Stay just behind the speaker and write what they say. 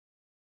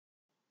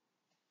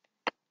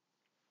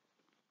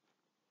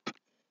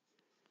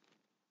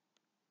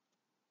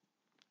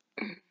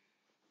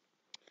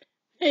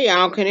Hey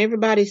y'all, can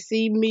everybody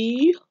see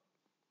me?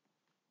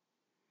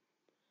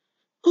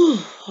 Whew,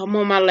 I'm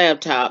on my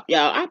laptop.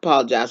 Y'all, I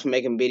apologize for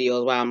making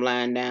videos while I'm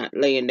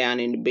laying down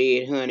in the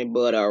bed, honey,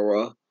 but I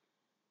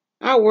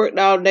worked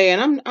all day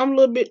and I'm a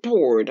little bit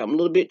tired. But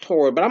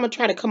I'm gonna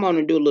try to come on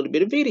and do a little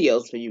bit of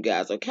videos for you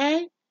guys,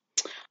 okay?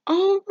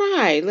 All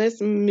right,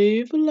 let's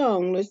move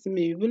along.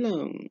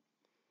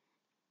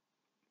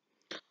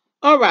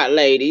 All right,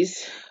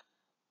 ladies.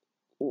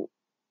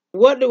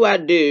 What do I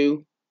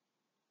do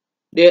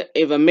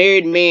if a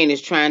married man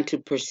is trying to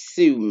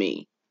pursue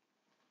me?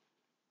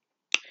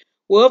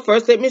 Well,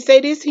 first let me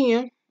say this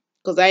here,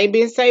 because I ain't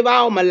been saved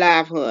all my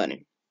life,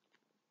 honey.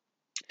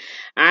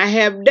 I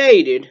have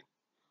dated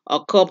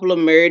a couple of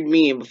married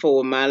men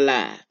before in my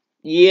life.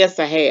 Yes,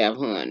 I have,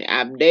 honey.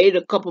 I've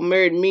dated a couple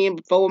married men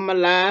before in my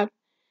life.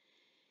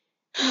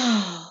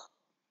 I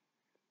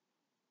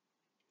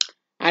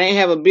didn't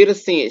have a bit of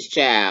sense,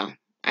 child.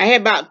 I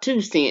had about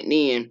 2 cents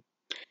then.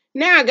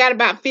 Now I got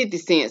about 50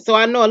 cents, so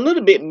I know a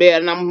little bit better,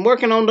 and I'm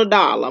working on the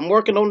dollar.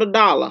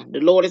 The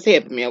Lord is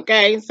helping me,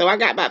 okay? So I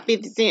got about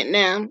 50 cents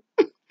now.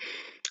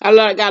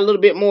 I got a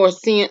little bit more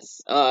sense.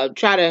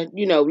 Try to,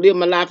 live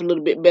my life a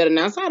little bit better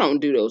now, so I don't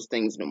do those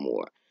things no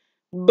more.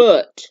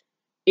 But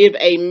if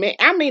a man,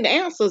 I mean, the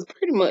answer is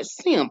pretty much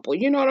simple.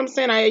 You know what I'm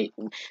saying?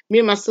 Me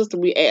and my sister,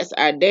 we asked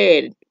our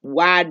dad,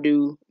 why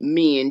do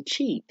men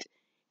cheat?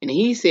 And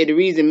he said the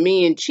reason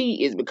men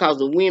cheat is because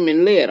the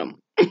women let them.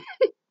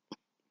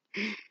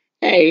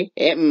 Hey,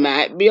 that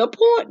might be a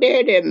point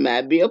there. That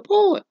might be a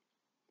point.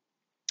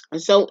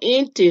 So,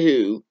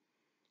 anywho,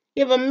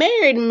 if a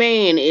married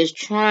man is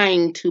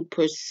trying to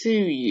pursue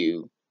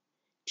you,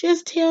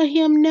 just tell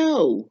him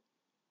no.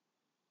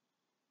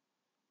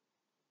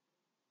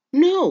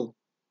 No.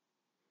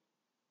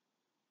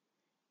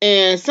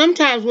 And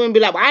sometimes women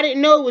be like, well, I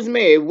didn't know it was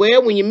married.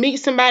 Well, when you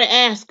meet somebody,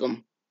 ask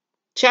them.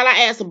 Child,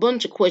 I ask a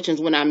bunch of questions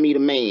when I meet a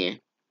man.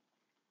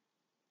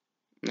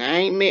 I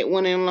ain't met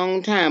one in a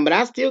long time, but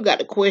I still got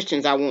the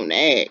questions I want to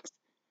ask.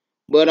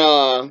 But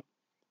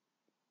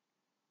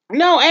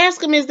no, ask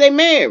them if they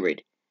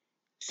married.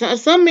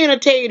 Some men will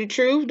tell you the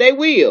truth. They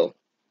will.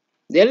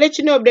 They'll let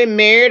you know if they're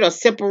married or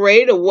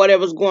separated or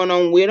whatever's going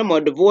on with them or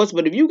divorced.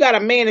 But if you got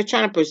a man that's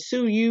trying to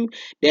pursue you,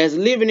 that's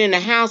living in the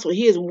house with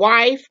his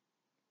wife,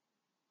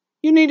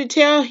 you need to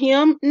tell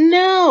him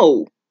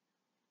no.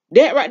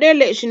 That right there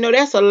lets you know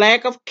that's a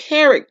lack of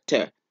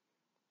character.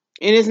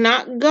 And it's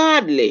not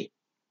godly.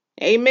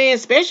 Amen.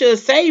 Especially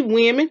saved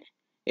women.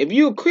 If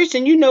you a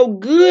Christian, you know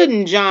good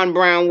and John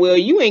Brown well,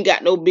 you ain't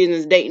got no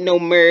business dating no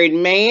married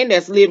man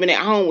that's living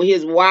at home with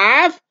his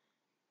wife.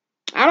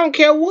 I don't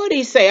care what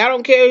he say. I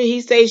don't care if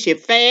he say she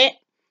fat,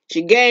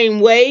 she gain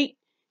weight,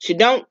 she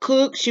don't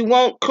cook, she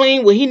won't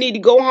clean. Well, he need to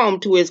go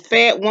home to his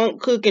fat, won't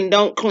cook, and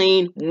don't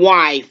clean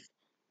wife.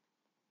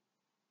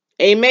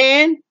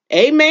 Amen.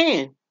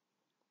 Amen.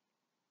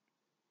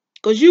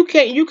 Cause you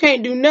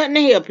can't do nothing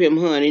to help him,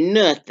 honey.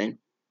 Nothing.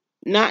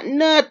 Not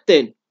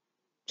nothing.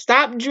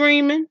 Stop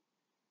dreaming.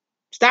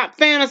 Stop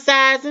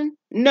fantasizing.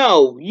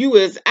 No, you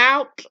is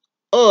out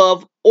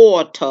of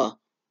order.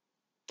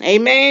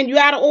 Amen. You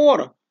out of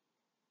order.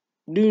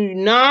 Do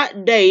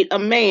not date a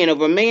man.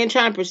 If a man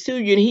trying to pursue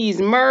you and he's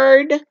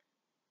married,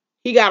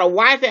 he got a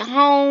wife at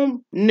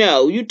home.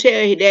 No, you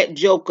tell that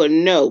joker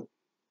no.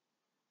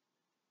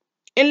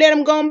 And let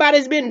him go on about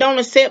his business. Don't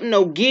accept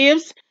no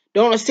gifts.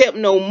 Don't accept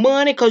no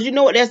money. Because you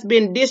know what? That's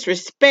been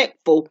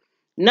disrespectful.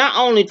 Not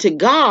only to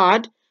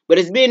God, but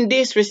it's been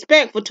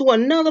disrespectful to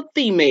another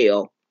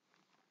female.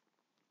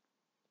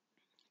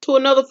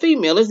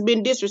 It's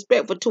been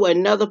disrespectful to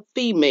another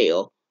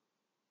female.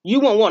 You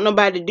won't want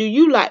nobody to do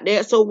you like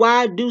that, so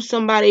why do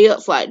somebody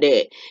else like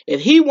that? If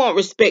he won't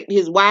respect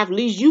his wife, at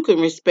least you can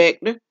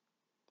respect her.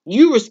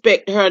 You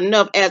respect her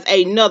enough as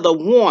another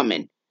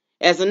woman,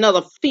 as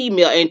another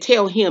female, and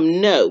tell him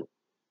no.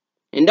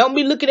 And don't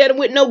be looking at him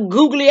with no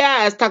googly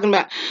eyes talking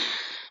about,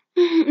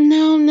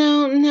 no,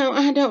 no, no,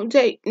 I don't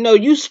date. No,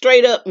 you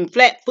straight up and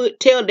flat foot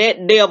tell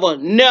that devil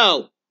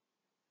no.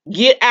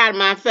 Get out of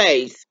my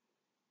face.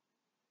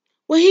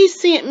 Well, he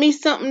sent me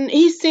something.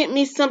 He sent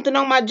me something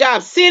on my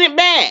job. Send it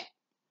back.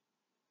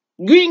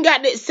 You ain't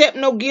got to accept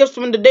no gifts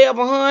from the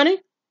devil, honey.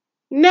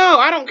 No,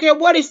 I don't care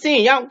what he's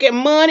saying. Y'all don't get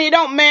money. It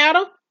don't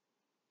matter.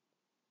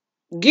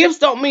 Gifts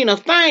don't mean a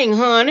thing,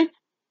 honey.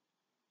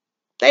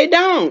 They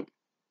don't.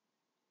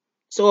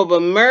 So if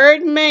a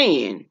married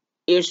man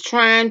is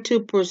trying to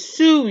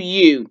pursue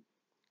you,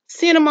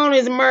 send him on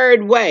his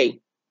married way.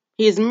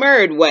 His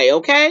married way,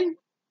 okay?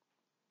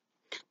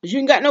 But you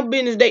ain't got no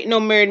business dating no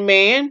married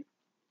man.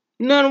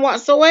 None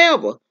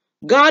whatsoever.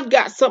 God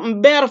got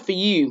something better for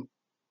you.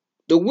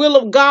 The will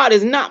of God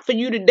is not for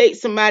you to date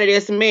somebody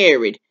that's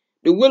married.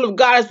 The will of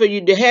God is for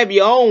you to have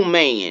your own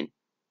man.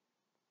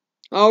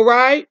 All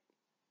right?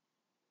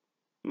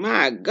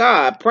 My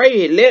God,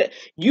 pray. Let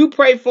you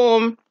pray for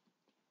him.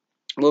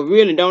 Well,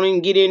 really, don't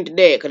even get into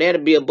that, because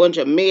that'll be a bunch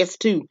of mess,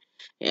 too.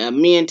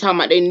 Men talking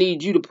about they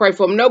need you to pray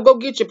for them. No, go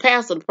get your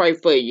pastor to pray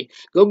for you.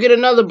 Go get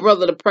another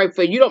brother to pray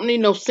for you. You don't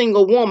need no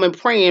single woman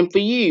praying for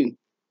you.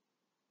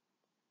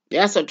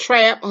 That's a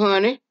trap,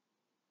 honey.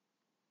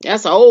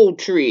 That's an old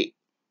trick.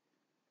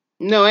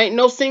 No, ain't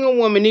no single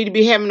woman need to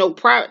be having no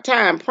private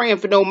time praying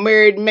for no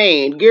married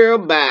man. Girl,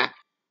 bye.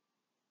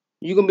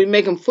 You gonna be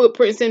making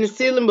footprints in the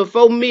ceiling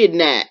before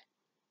midnight.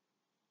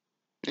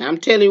 I'm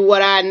telling you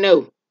what I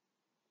know.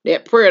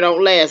 That prayer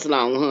don't last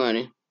long,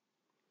 honey.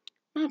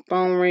 My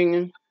phone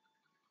ringing.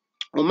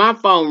 Well, my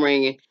phone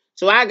ringing.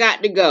 So I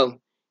got to go.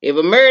 If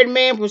a married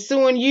man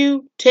pursuing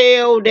you,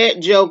 tell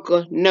that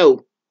joker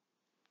no.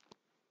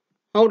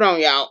 Hold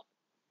on, y'all.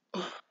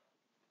 Let's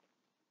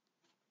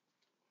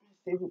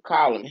see who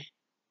calling me.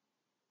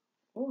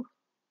 Ooh,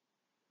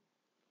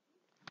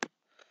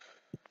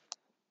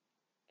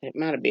 it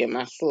might have been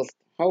my sister.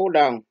 Hold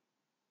on.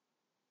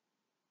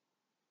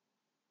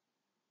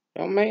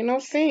 Don't make no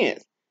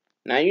sense.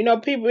 Now, you know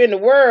people in the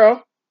world,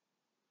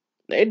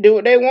 they do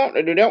what they want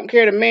to do. They don't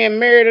care if the man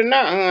married or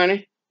not,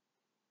 honey.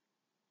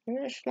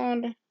 Where's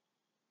Shonda?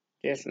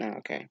 Just now,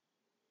 okay.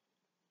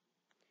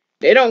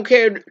 They don't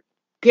care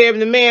if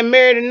the man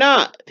married or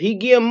not. If he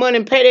give them money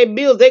and pay their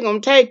bills, they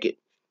gonna take it.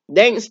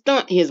 They ain't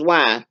stunt his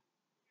wife.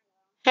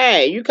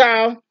 Hey, you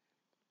call?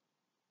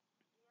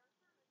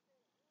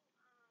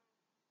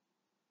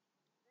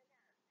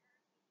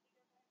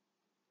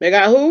 They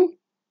got who?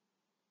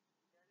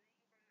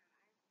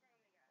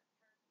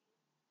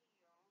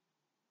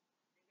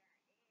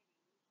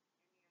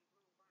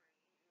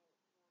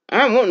 I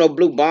don't want no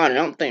blue bonnet.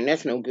 I don't think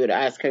that's no good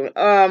ice cream.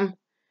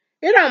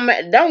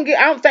 It don't get.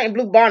 I don't think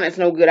blue bonnet's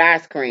no good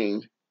ice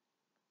cream.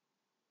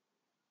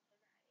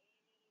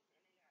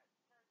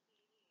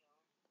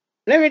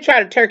 Let me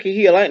try the Turkey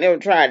Hill. I ain't never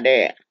tried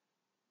that.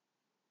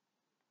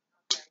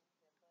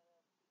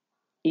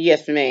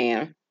 Yes,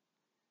 ma'am.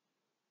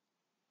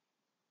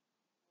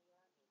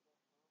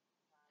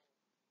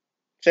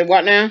 Say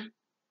what now?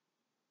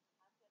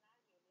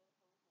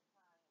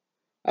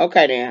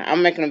 Okay then.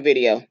 I'm making a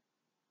video.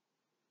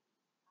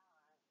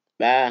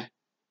 Bye.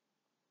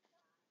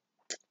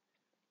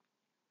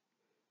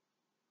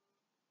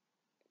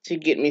 She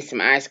get me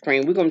some ice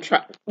cream. We're gonna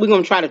try. We're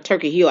gonna try the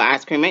Turkey Hill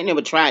ice cream. I ain't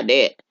never tried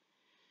that.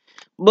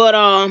 But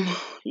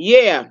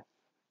yeah.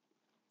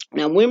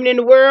 Now women in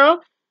the world.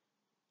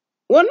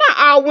 Well, not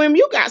all women.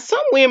 You got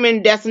some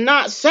women that's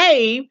not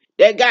saved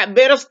that got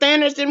better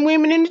standards than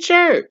women in the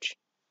church.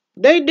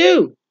 They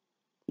do.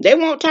 They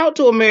won't talk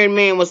to a married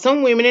man. Well,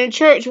 some women in the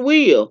church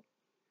will.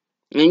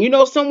 And you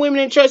know, some women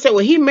in church say, well,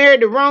 he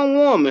married the wrong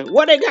woman.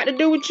 What they got to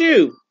do with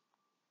you?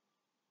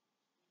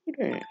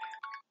 Okay.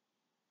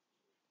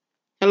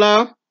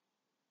 Hello?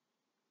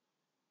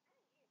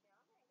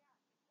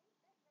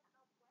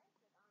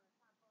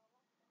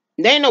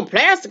 There ain't no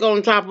plastic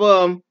on top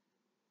of them.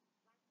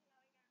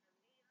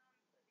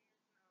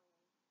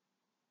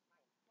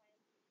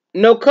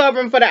 No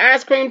covering for the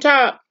ice cream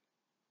top.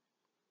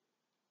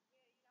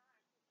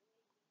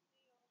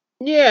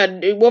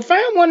 Yeah, well,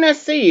 find one that's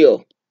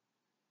sealed.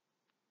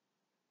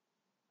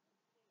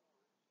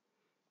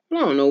 I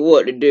don't know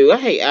what to do. I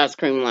hate ice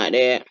cream like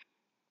that.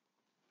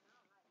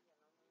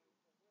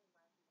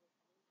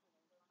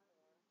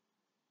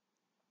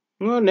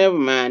 Well, never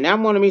mind. I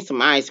wanted me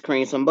some ice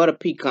cream, some butter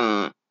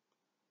pecan.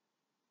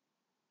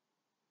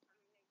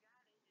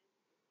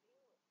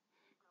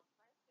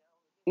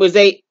 Was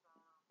they,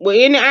 well,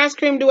 any ice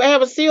cream, do it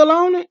have a seal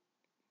on it?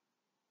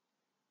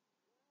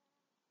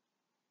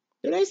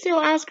 Do they sell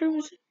ice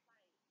cream?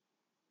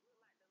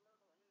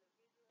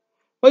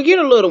 Well, get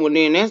a little one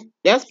then.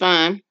 That's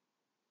fine.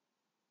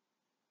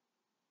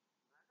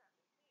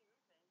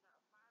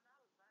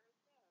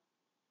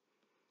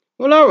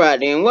 Well, all right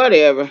then.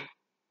 Whatever.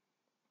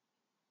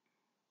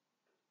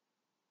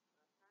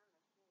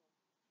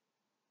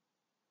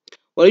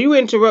 Well, you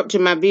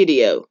interrupted my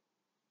video.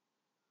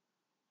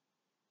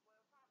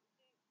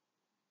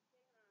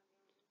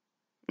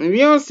 If you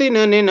don't see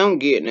none, then don't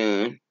get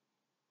none.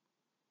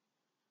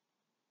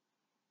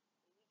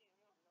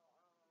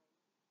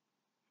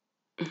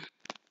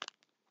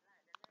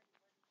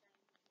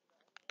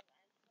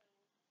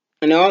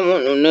 And I don't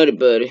want no nutty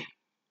buddy.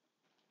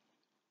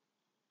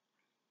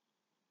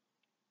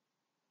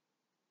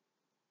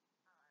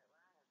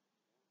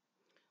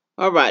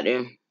 All right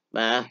then.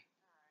 Bye.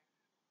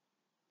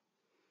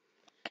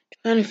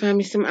 Trying to find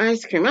me some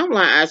ice cream. I don't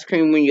like ice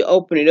cream when you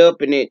open it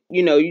up and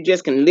you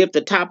just can lift the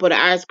top of the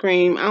ice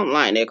cream. I don't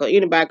like that because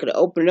anybody could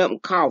open it up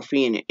and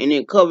coffee in it and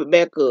then cover it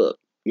back up.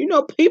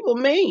 People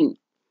mean.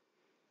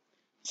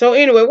 So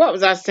anyway, what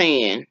was I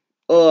saying?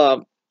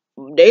 Uh,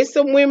 there's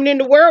some women in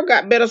the world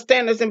got better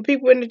standards than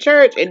people in the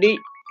church. And the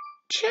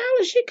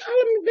child, is she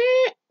calling me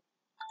back?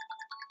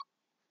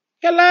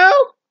 Hello,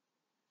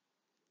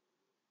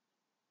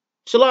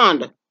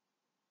 Shalonda.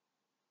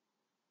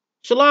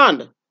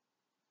 Shalonda.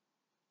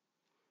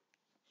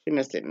 She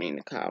must have mean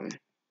to call me.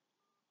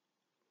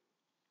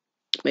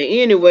 But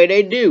anyway,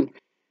 they do.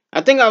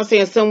 I think I was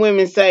saying some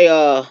women say,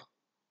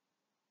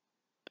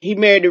 he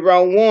married the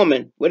wrong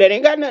woman. Well, that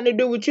ain't got nothing to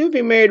do with you if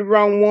he married the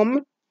wrong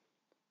woman.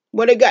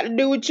 What it got to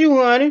do with you,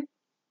 honey?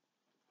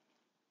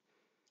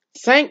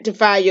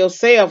 Sanctify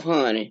yourself,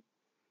 honey.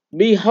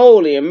 Be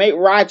holy and make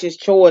righteous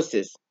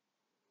choices.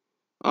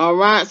 All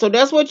right. So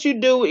that's what you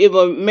do if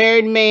a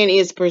married man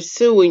is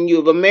pursuing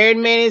you. If a married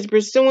man is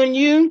pursuing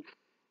you,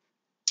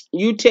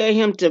 you tell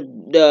him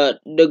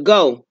to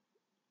go.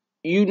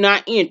 You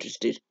not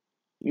interested.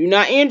 You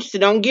not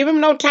interested. Don't give him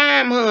no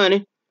time,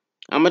 honey.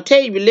 I'm gonna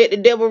tell you, let the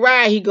devil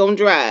ride, he gonna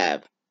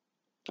drive.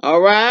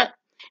 All right.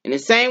 And the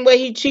same way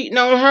he cheating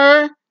on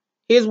her,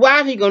 his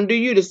wife, he gonna do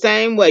you the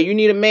same way. You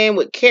need a man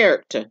with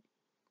character,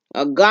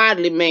 a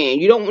godly man.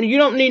 You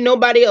don't need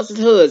nobody else's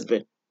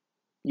husband.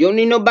 You don't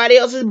need nobody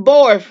else's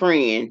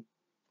boyfriend.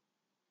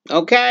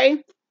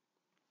 Okay.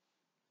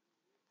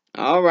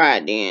 All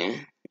right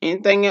then.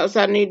 Anything else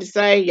I need to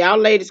say? Y'all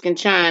ladies can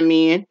chime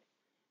in.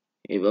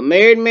 If a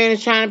married man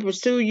is trying to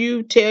pursue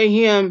you, tell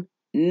him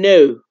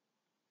no.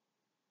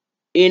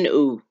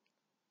 N-O.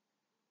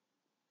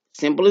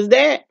 Simple as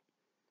that.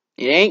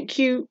 It ain't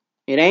cute.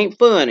 It ain't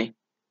funny.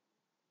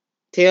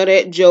 Tell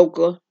that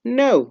joker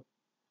no.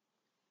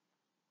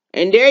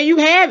 And there you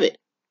have it.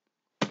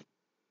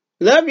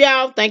 Love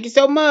y'all. Thank you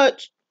so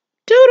much.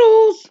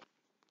 Toodles.